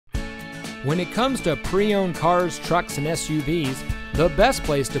When it comes to pre-owned cars, trucks, and SUVs, the best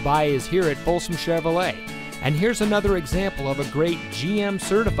place to buy is here at Folsom Chevrolet. And here's another example of a great GM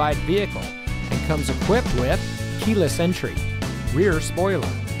certified vehicle, and comes equipped with keyless entry, rear spoiler,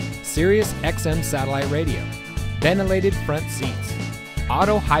 Sirius XM satellite radio, ventilated front seats,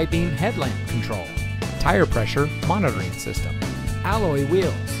 auto high beam headlamp control, tire pressure monitoring system, alloy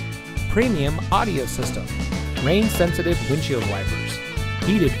wheels, premium audio system, rain sensitive windshield wipers,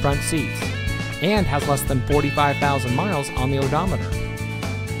 heated front seats, and has less than 45,000 miles on the odometer.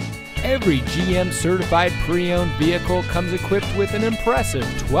 Every GM certified pre-owned vehicle comes equipped with an impressive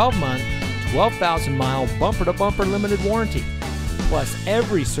 12-month, 12,000-mile bumper-to-bumper limited warranty. Plus,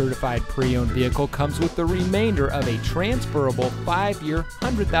 every certified pre-owned vehicle comes with the remainder of a transferable 5-year,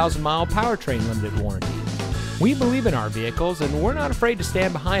 100,000-mile powertrain limited warranty. We believe in our vehicles, and we're not afraid to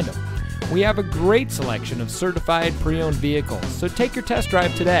stand behind them. We have a great selection of certified pre-owned vehicles, so take your test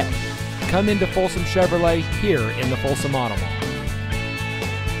drive today. Come into Folsom Chevrolet here in the Folsom Auto Mall.